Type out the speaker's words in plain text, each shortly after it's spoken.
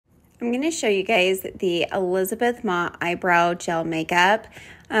I'm going to show you guys the Elizabeth Mott Eyebrow Gel Makeup.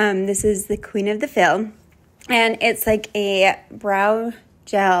 This is the Queen of the Fill, and it's like a brow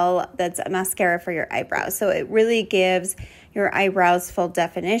gel that's a mascara for your eyebrows. So it really gives your eyebrows full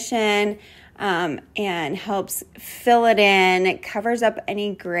definition and helps fill it in. It covers up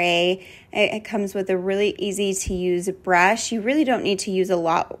any gray. It comes with a really easy to use brush. You really don't need to use a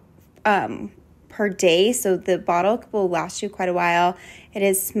lot per day, so the bottle will last you quite a while. It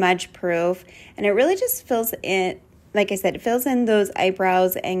is smudge proof, and it really just fills in, like I said, it fills in those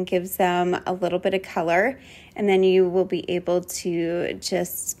eyebrows and gives them a little bit of color, and then you will be able to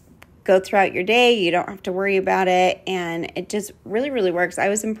just go throughout your day. You don't have to worry about it, and it just really works. I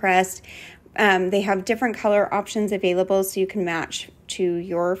was impressed. They have different color options available so you can match to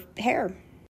your hair.